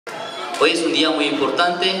Hoy es un día muy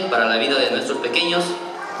importante para la vida de nuestros pequeños,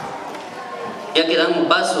 ya que dan un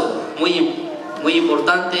paso muy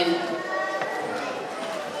importante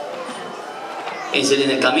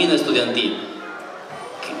en el camino estudiantil.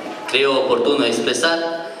 Creo oportuno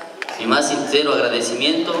expresar mi más sincero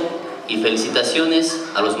agradecimiento y felicitaciones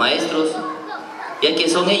a los maestros, ya que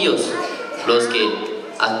son ellos los que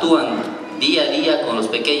actúan día a día con los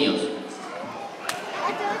pequeños.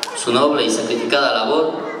 Su noble y sacrificada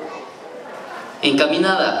labor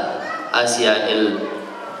encaminada hacia el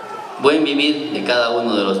buen vivir de cada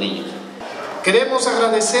uno de los niños. Queremos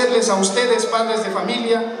agradecerles a ustedes, padres de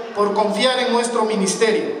familia, por confiar en nuestro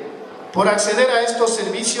ministerio, por acceder a estos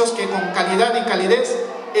servicios que con calidad y calidez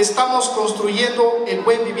estamos construyendo el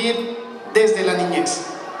buen vivir desde la niñez.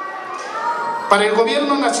 Para el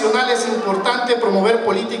Gobierno Nacional es importante promover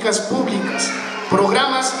políticas públicas,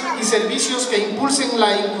 programas y servicios que impulsen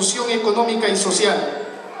la inclusión económica y social,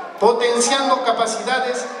 potenciando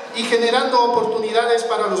capacidades y generando oportunidades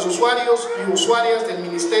para los usuarios y usuarias del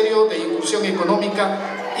Ministerio de Inclusión Económica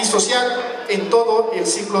y Social en todo el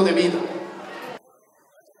ciclo de vida.